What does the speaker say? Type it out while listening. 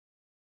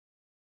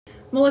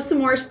Melissa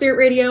Moore, Spirit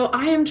Radio.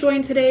 I am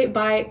joined today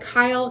by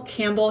Kyle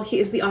Campbell. He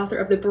is the author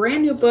of the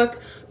brand new book,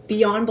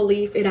 Beyond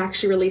Belief. It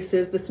actually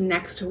releases this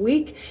next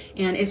week,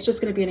 and it's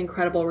just going to be an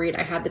incredible read.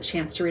 I had the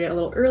chance to read it a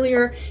little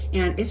earlier,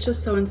 and it's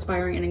just so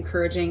inspiring and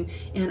encouraging,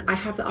 and I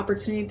have the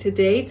opportunity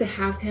today to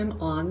have him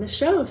on the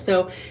show.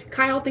 So,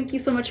 Kyle, thank you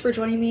so much for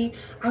joining me.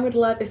 I would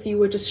love if you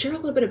would just share a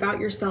little bit about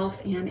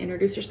yourself and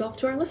introduce yourself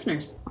to our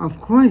listeners.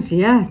 Of course,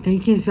 yeah.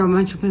 Thank you so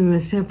much,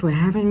 Melissa, for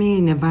having me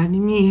and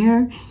inviting me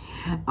here.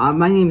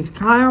 My name is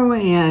Kyle,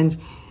 and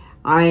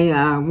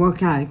I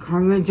work at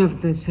College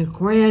of the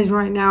Sequoias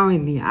right now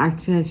in the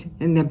Access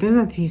and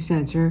Ability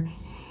Center,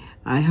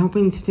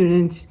 helping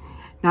students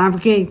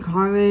navigate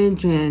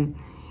college, and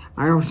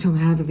I also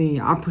have the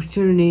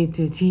opportunity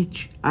to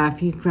teach a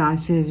few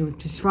classes,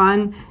 which is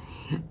fun.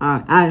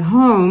 At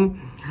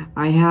home,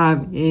 I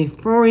have a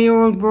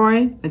 4-year-old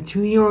boy, a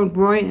 2-year-old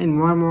boy,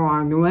 and one more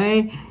on the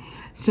way,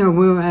 so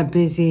we're a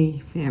busy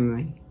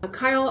family.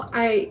 Kyle,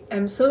 I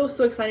am so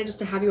excited just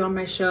to have you on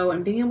my show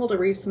and being able to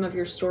read some of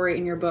your story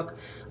in your book.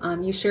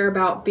 You share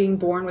about being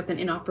born with an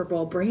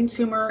inoperable brain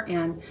tumor,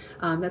 and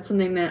that's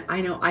something that I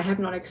know I have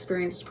not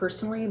experienced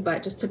personally,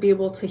 but just to be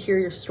able to hear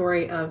your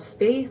story of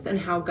faith and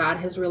how God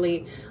has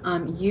really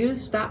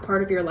used that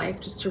part of your life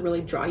just to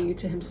really draw you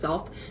to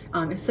himself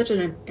is such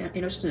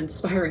just an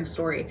inspiring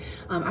story.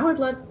 I would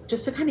love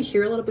just to kind of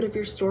hear a little bit of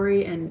your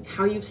story and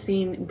how you've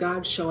seen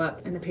God show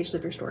up in the pages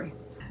of your story.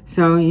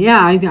 So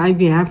yeah, I'd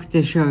be happy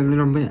to share a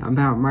little bit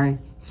about my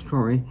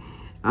story.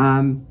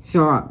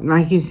 So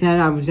like you said,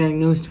 I was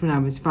diagnosed when I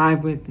was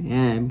 5 with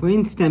a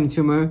brainstem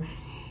tumor,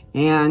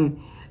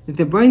 and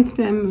the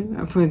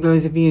brainstem, for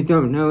those of you who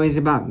don't know, is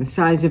about the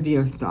size of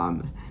your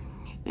thumb,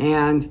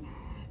 and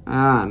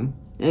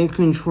it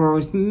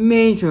controls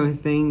major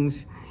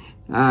things.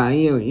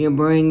 Your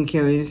brain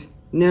carries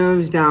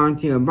nerves down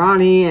to your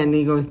body, and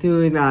they go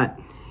through that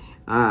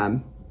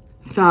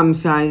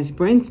thumb-sized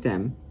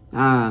brainstem.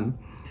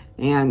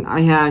 And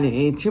I had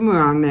a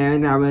tumor on there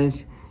that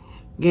was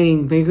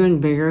getting bigger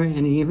and bigger,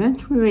 and it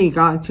eventually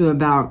got to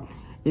about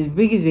as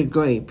big as a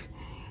grape.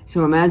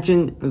 So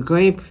imagine a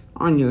grape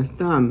on your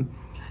thumb,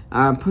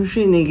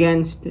 pushing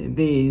against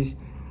these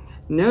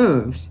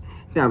nerves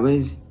that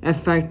was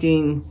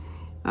affecting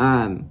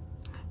my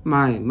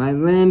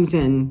limbs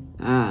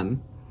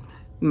and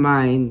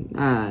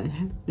my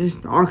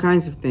just all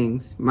kinds of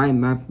things. My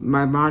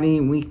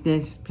body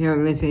weakness,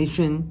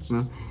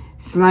 paralyzation.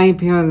 Slight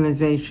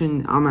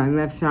paralyzation on my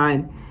left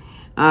side.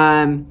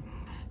 And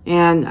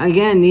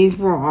again, these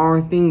were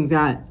all things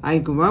that I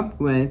grew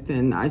up with,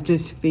 and I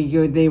just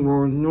figured they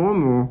were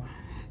normal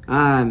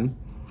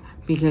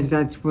because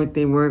that's what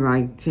they were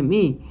like to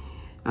me.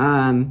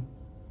 And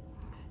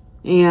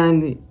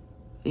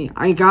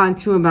I got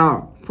to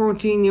about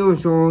 14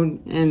 years old,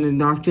 and the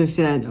doctor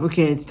said,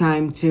 okay, it's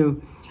time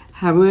to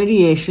have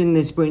radiation.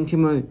 This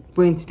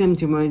brainstem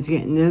tumor is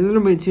getting a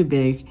little bit too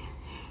big.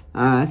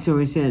 So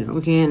I said,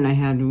 okay, and I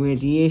had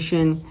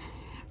radiation,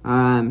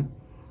 and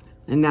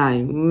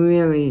that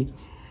really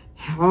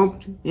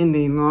helped in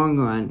the long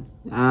run,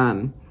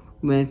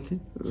 with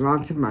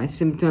lots of my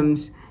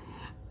symptoms.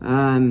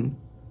 I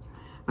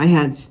had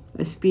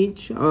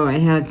I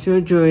had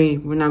surgery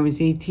when I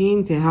was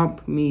 18 to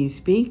help me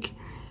speak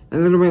a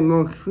little bit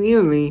more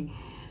clearly,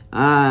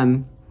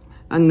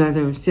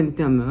 another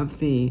symptom of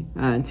the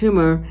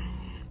tumor,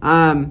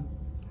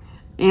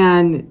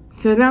 and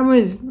so that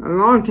was a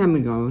long time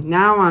ago.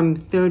 Now I'm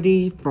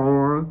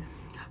 34.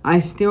 I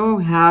still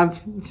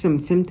have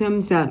some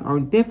symptoms that are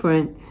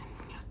different.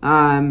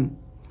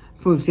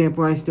 For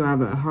example, I still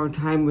have a hard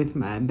time with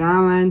my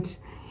balance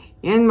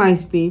and my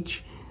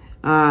speech.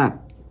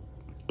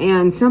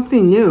 And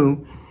something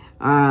new,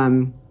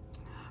 I'm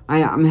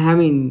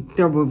having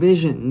double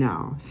vision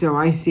now. So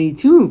I see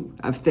two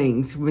of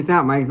things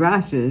without my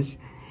glasses.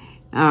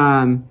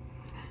 And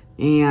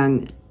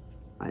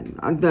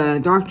the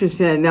doctor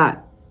said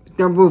that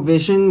double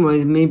vision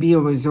was maybe a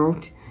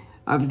result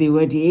of the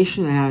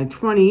radiation I had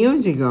 20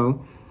 years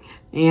ago,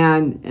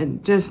 and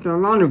just a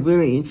lot of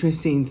really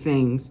interesting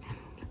things.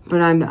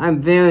 But I'm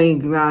very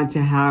glad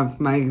to have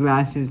my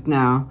glasses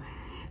now,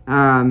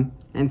 and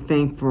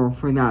thankful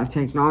for that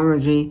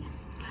technology.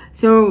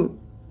 So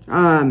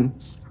I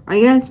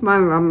guess my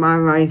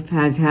life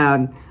has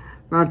had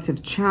lots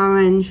of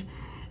challenge,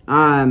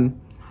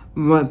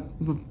 what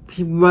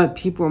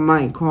people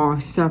might call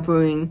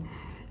suffering,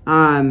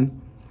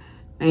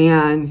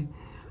 and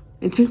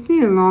it took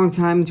me a long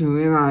time to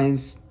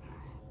realize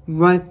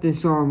what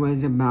this all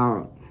was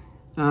about.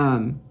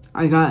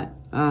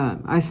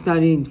 I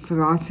studied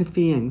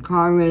philosophy in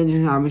college,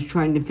 and I was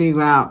trying to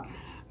figure out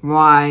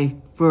why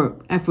for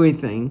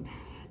everything.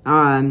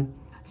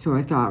 So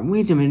I thought,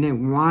 wait a minute,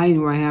 why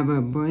do I have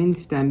a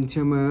brainstem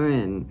tumor?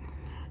 And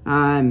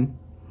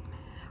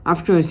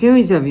after a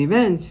series of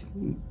events,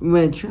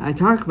 which I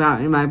talk about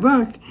in my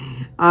book,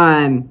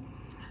 I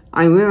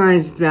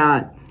realized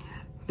that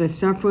the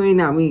suffering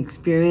that we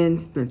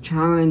experience, the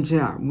challenge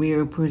that we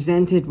are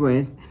presented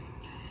with,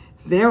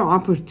 there are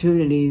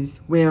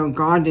opportunities where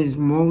God is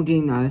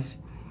molding us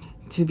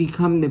to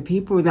become the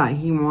people that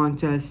He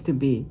wants us to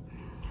be.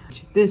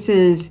 This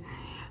is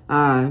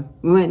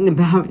written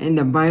about in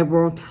the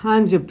Bible.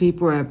 Tons of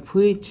people have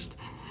preached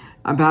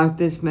about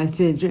this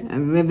message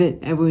and live it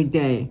every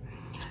day.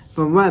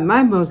 But what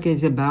my book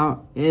is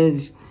about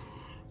is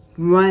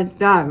what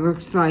that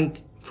looks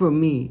like for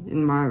me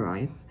in my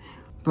life.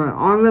 But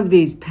all of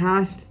these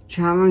past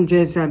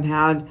challenges I've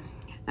had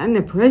and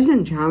the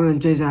present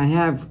challenges I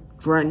have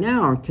right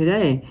now,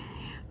 today,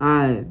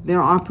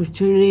 there are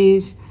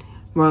opportunities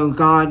where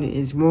God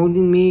is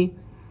molding me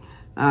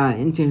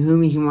into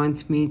whom He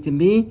wants me to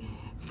be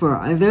for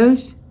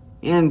others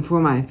and for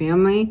my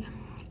family,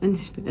 and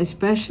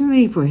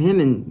especially for Him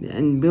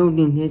and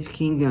building His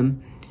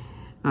kingdom.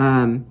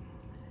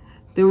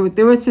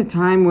 There was a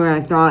time where I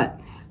thought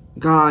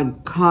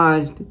God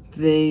caused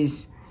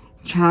these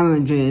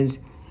challenges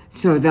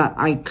so that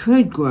I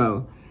could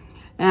grow.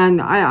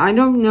 And I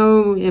don't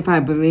know if I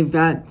believe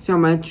that so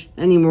much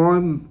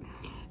anymore.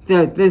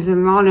 There's a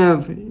lot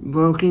of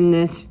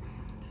brokenness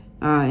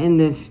in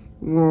this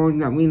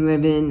world that we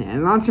live in,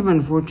 and lots of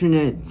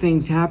unfortunate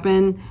things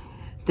happen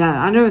that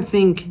I don't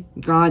think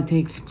God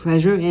takes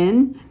pleasure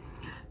in.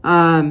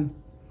 But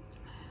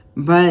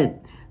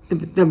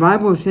the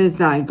Bible says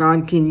that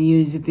God can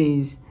use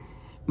these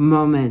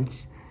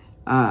moments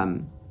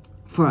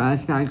for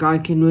us, that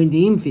God can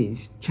redeem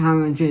these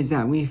challenges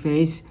that we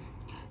face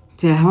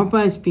to help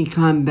us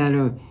become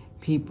better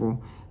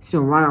people.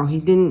 So while He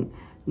didn't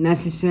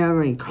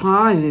necessarily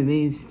cause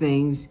these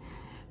things,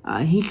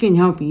 He can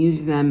help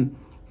use them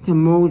to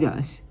mold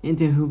us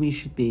into who we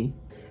should be.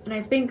 And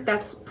I think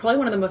that's probably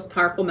one of the most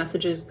powerful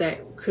messages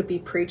that could be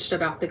preached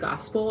about the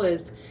gospel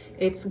is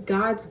it's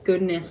God's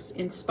goodness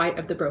in spite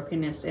of the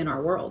brokenness in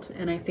our world.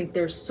 And I think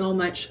there's so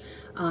much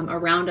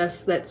around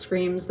us that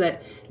screams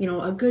that,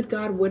 a good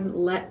God wouldn't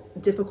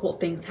let difficult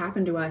things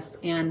happen to us.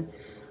 And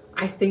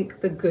I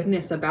think the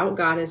goodness about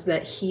God is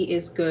that He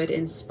is good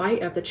in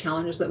spite of the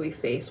challenges that we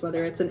face,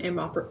 whether it's an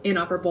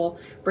inoperable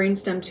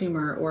brainstem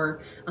tumor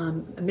or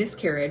a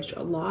miscarriage,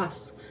 a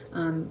loss,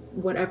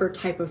 whatever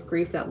type of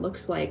grief that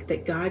looks like,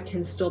 that God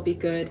can still be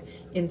good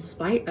in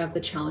spite of the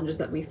challenges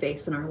that we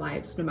face in our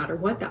lives, no matter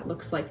what that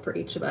looks like for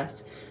each of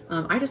us.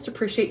 I just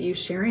appreciate you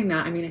sharing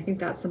that. I think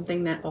that's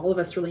something that all of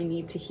us really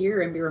need to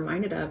hear and be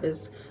reminded of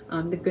is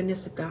the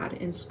goodness of God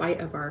in spite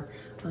of our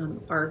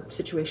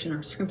situation,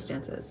 our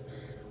circumstances.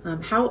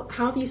 How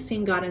have you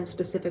seen God in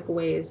specific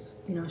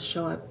ways,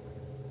 show up?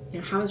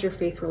 How has your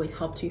faith really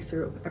helped you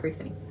through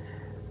everything?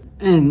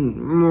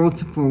 In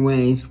multiple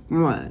ways,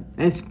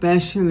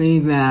 especially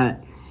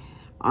that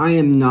I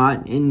am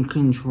not in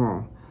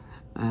control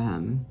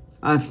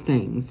of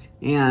things.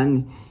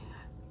 And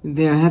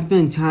there have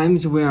been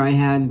times where I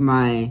had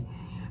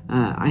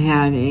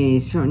a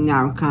certain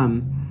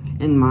outcome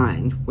in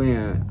mind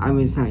where I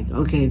was like,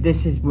 okay,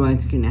 this is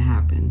what's going to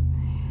happen.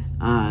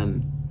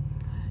 And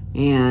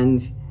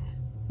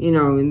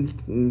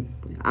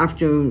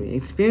after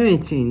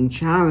experiencing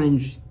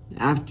challenge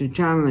after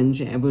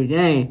challenge every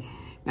day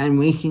and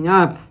waking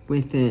up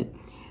with it,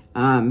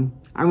 I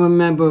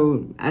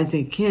remember as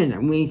a kid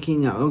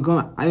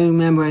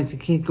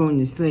going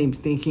to sleep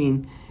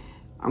thinking,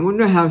 I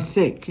wonder how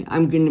sick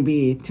I'm going to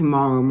be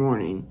tomorrow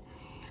morning.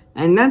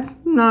 And that's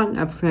not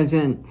a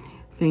pleasant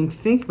thing to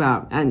think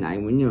about at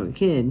night when you're a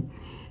kid.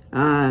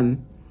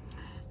 And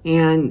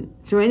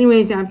so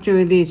anyways,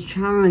 after these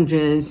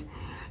challenges,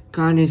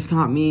 God has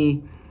taught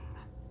me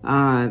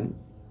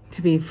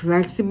to be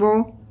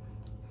flexible,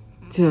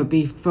 to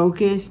be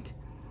focused,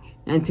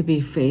 and to be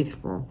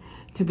faithful.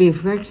 To be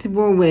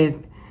flexible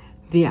with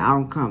the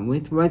outcome,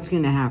 with what's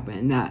going to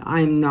happen. That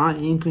I'm not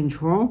in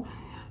control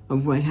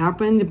of what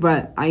happens,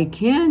 but I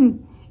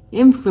can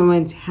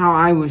influence how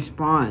I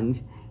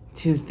respond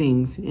to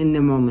things in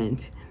the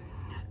moment.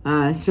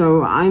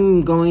 So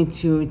I'm going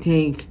to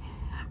take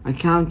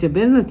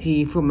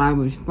accountability for my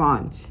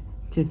response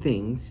to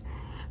things,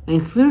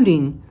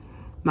 including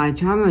my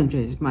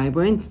challenges, my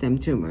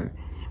brainstem tumor,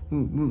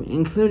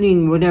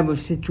 including whatever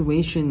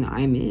situation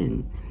I'm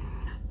in.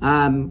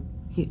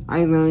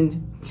 I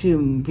learned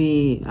to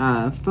be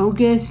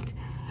focused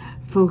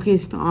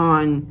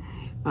on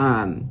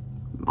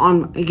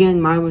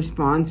again my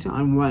response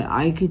on what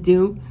I could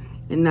do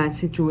in that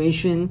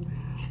situation,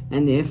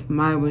 and if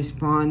my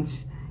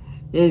response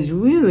is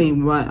really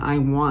what I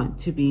want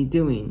to be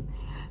doing.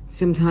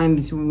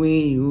 Sometimes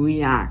we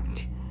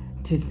react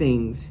to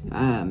things,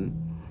 and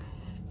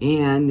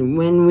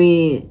when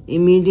we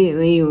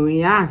immediately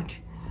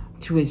react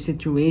to a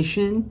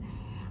situation,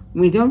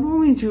 we don't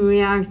always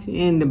react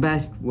in the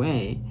best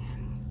way.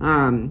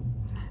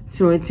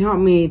 So it's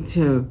helped me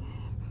to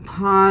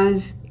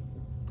pause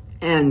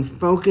and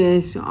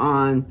focus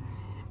on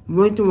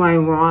what do I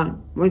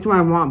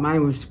want my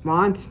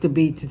response to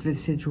be to the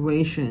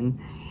situation,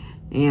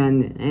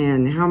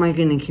 and how am I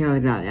going to carry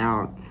that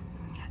out.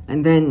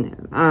 And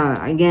then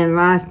again,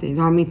 last, it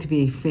taught me to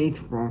be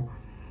faithful,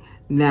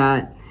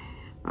 that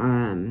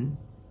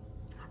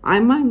I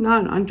might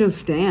not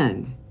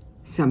understand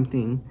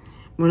something.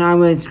 When I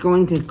was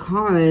going to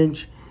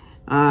college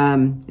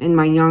in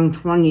my young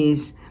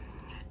 20s,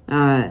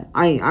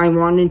 I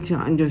wanted to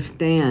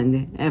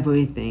understand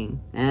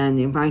everything. And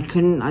if I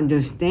couldn't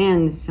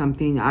understand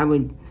something, I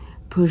would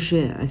push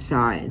it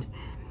aside.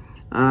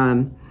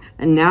 And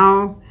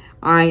now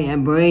I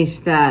embrace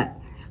that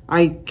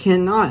I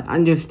cannot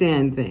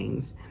understand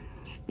things.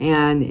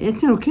 And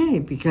it's okay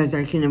because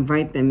I can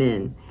invite them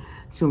in.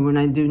 So when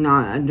I do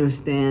not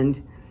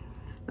understand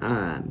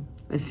a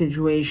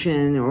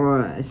situation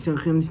or a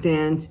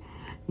circumstance,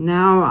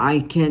 now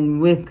I can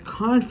with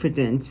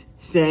confidence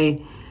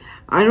say,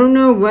 I don't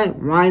know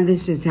why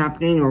this is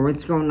happening or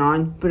what's going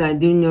on, but I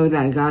do know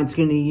that God's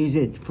going to use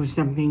it for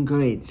something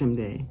great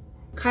someday.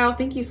 Kyle,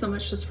 thank you so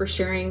much just for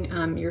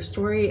sharing your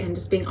story and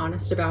just being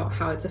honest about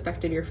how it's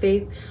affected your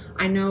faith.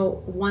 I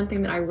know one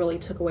thing that I really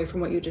took away from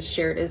what you just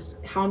shared is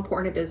how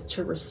important it is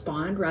to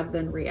respond rather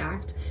than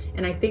react.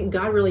 And I think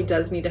God really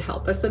does need to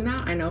help us in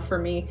that. I know for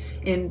me,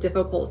 in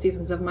difficult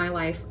seasons of my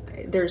life,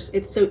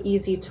 it's so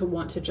easy to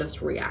want to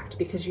just react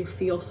because you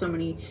feel so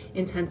many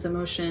intense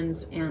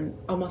emotions, and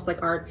almost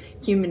like our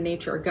human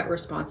nature, our gut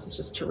response is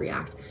just to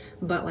react.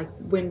 But like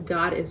when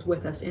God is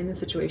with us in the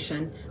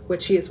situation,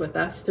 which he is with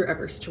us through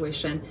every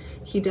situation,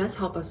 he does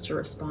help us to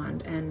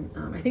respond. And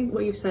I think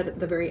what you've said at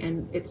the very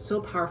end, it's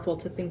so powerful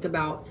to think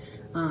about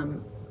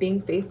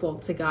being faithful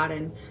to God.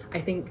 And I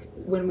think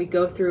when we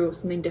go through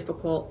something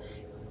difficult,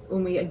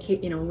 when we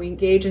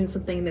engage in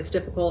something that's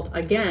difficult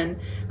again,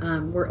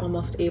 we're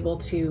almost able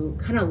to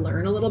kind of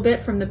learn a little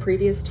bit from the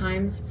previous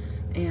times.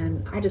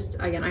 And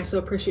I so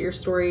appreciate your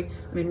story.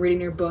 I mean, reading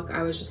your book,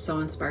 I was just so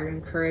inspired and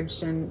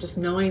encouraged, and just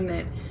knowing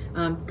that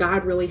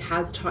God really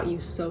has taught you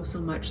so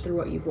much through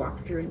what you've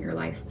walked through in your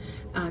life.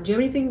 Do you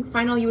have anything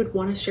final you would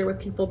want to share with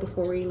people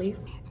before we leave?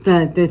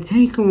 The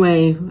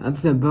takeaway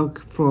of the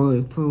book for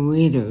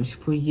readers,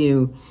 for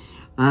you,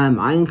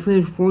 I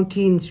include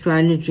 14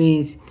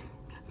 strategies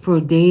for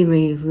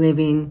daily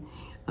living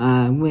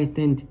with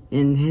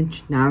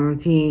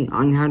intentionality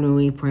on how to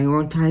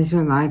reprioritize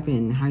your life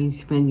and how you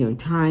spend your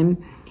time.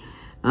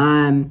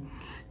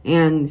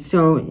 And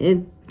so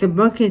the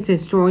book is a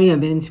story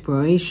of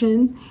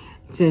inspiration.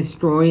 It's a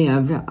story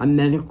of a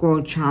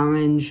medical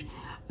challenge,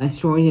 a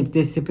story of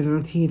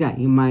disability that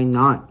you might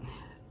not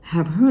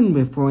have heard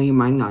before, you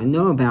might not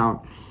know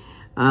about.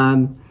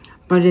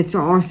 But it's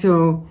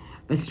also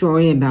a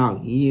story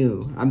about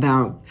you,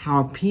 about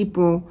how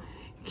people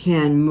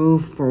can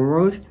move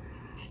forward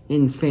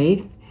in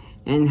faith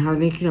and how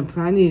they can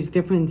apply these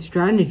different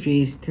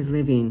strategies to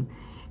living.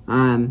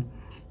 And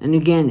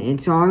again,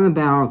 it's all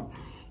about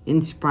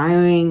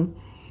inspiring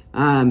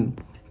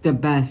the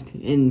best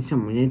in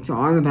someone. It's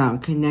all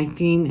about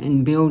connecting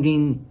and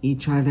building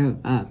each other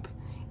up.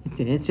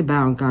 It's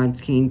about God's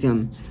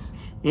kingdom.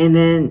 And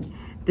then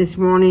this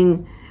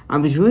morning, I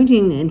was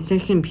reading in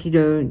 2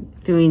 Peter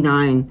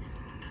 3:9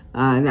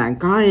 that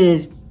God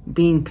is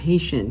being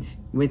patient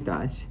with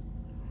us.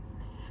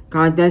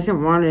 God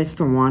doesn't want us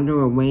to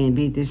wander away and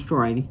be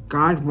destroyed.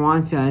 God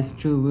wants us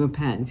to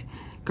repent.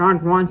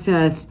 God wants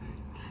us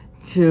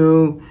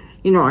to,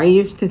 I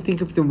used to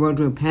think of the word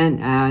repent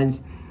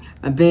as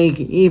a big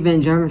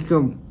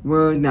evangelical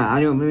word that I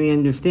don't really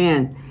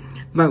understand.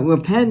 But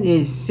repent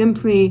is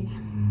simply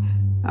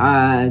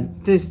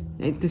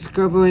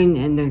discovering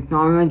and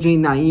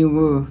acknowledging that you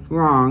were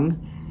wrong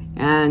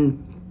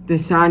and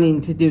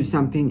deciding to do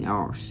something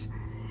else.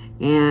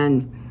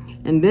 And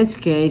in this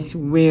case,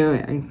 we're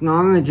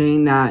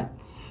acknowledging that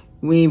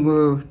we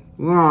were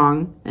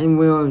wrong and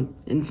we're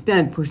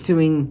instead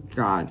pursuing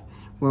God.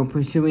 We're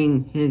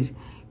pursuing his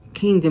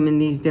kingdom in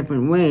these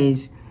different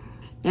ways.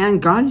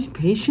 And God is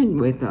patient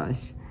with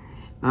us.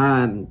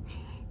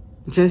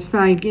 Just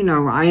like,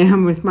 I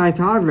am with my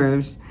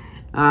toddlers.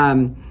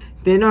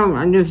 They don't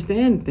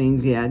understand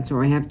things yet,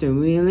 so I have to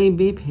really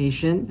be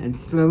patient and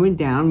slow it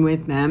down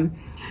with them.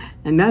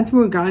 And that's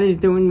what God is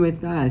doing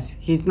with us.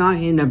 He's not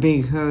in a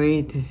big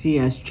hurry to see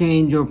us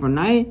change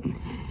overnight.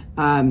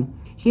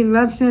 He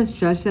loves us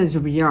just as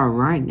we are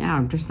right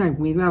now, just like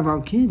we love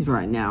our kids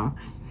right now.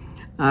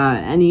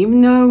 And even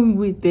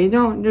though they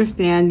don't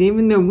understand,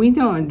 even though we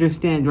don't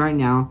understand right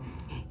now,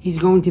 he's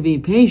going to be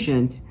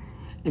patient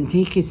and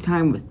take his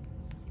time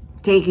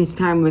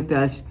with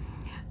us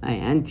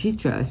and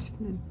teach us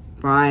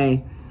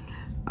by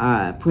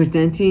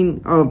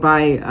presenting or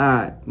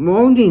by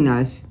molding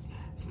us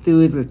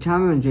through the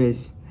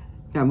challenges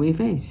that we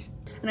face.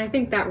 And I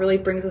think that really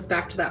brings us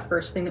back to that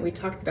first thing that we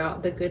talked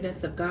about, the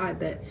goodness of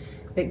God,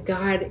 that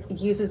God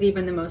uses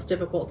even the most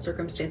difficult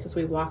circumstances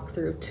we walk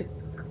through to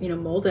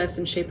mold us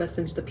and shape us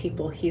into the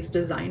people he's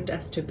designed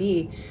us to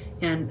be.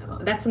 And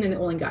that's something that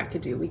only God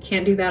could do. We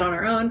can't do that on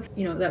our own.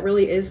 That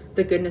really is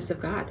the goodness of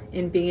God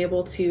in being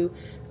able to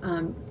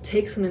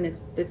take something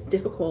that's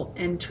difficult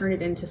and turn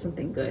it into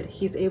something good.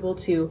 He's able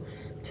to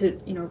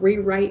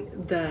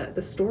rewrite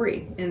the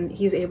story, and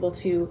he's able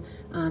to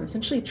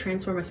essentially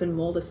transform us and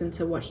mold us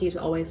into what he's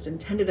always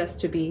intended us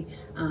to be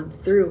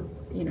through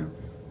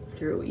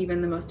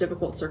even the most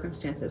difficult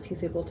circumstances.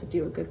 He's able to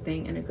do a good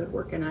thing and a good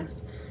work in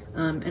us.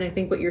 And I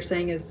think what you're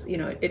saying is,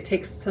 it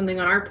takes something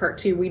on our part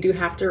too. We do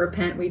have to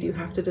repent. We do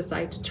have to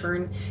decide to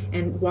turn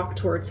and walk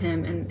towards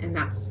him. And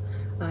that's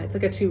it's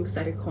like a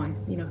two-sided coin.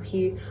 You know,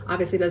 he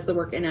obviously does the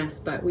work in us,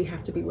 but we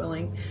have to be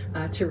willing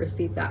to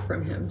receive that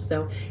from him.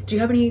 So do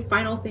you have any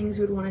final things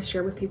you would want to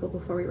share with people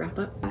before we wrap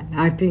up?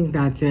 I think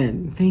that's it.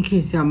 Thank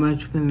you so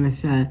much,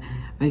 Melissa.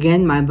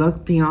 Again, my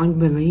book, Beyond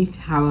Belief,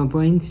 How a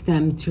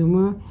Brainstem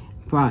Tumor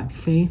Brought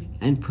Faith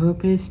and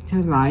Purpose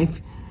to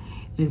Life,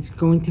 is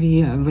going to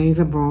be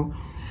available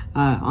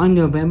on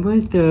November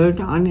 3rd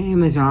on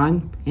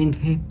Amazon in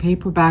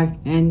paperback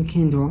and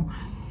Kindle.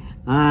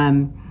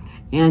 And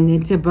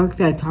it's a book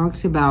that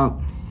talks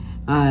about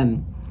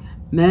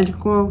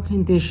medical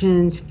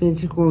conditions,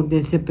 physical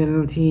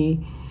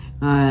disability,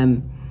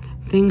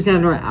 things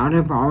that are out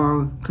of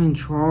our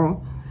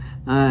control.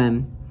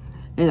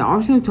 It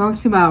also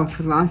talks about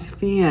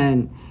philosophy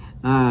and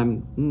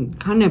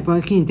kind of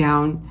breaking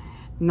down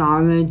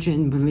knowledge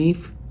and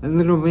belief a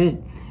little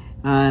bit,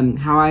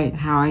 how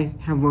I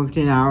have worked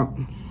it out,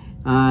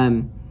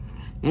 and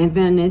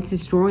then it's a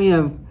story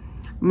of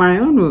my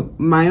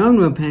own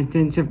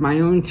repentance, of my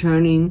own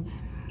turning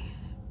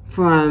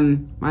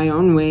from my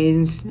own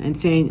ways and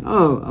saying,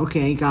 "Oh,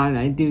 okay, God,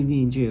 I do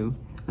need you.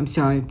 I'm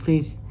sorry.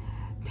 Please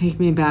take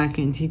me back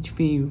and teach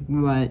me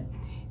what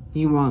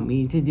you want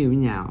me to do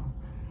now."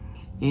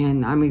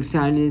 And I'm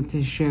excited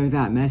to share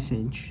that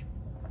message.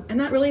 And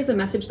that really is a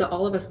message that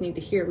all of us need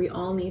to hear. We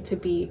all need to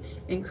be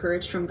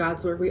encouraged from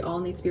God's word. We all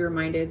need to be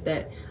reminded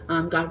that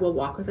God will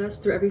walk with us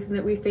through everything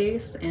that we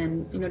face,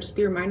 and just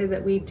be reminded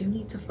that we do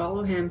need to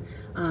follow him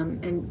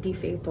and be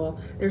faithful.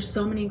 There's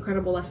so many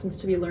incredible lessons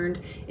to be learned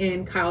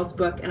in Kyle's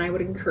book, and I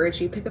would encourage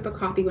you, pick up a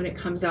copy when it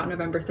comes out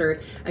November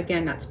 3rd.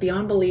 Again, that's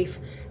Beyond Belief,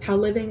 How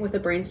Living with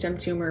a Brainstem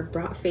Tumor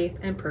Brought Faith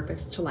and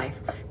Purpose to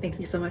Life. Thank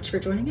you so much for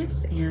joining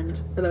us,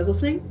 and for those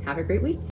listening, have a great week.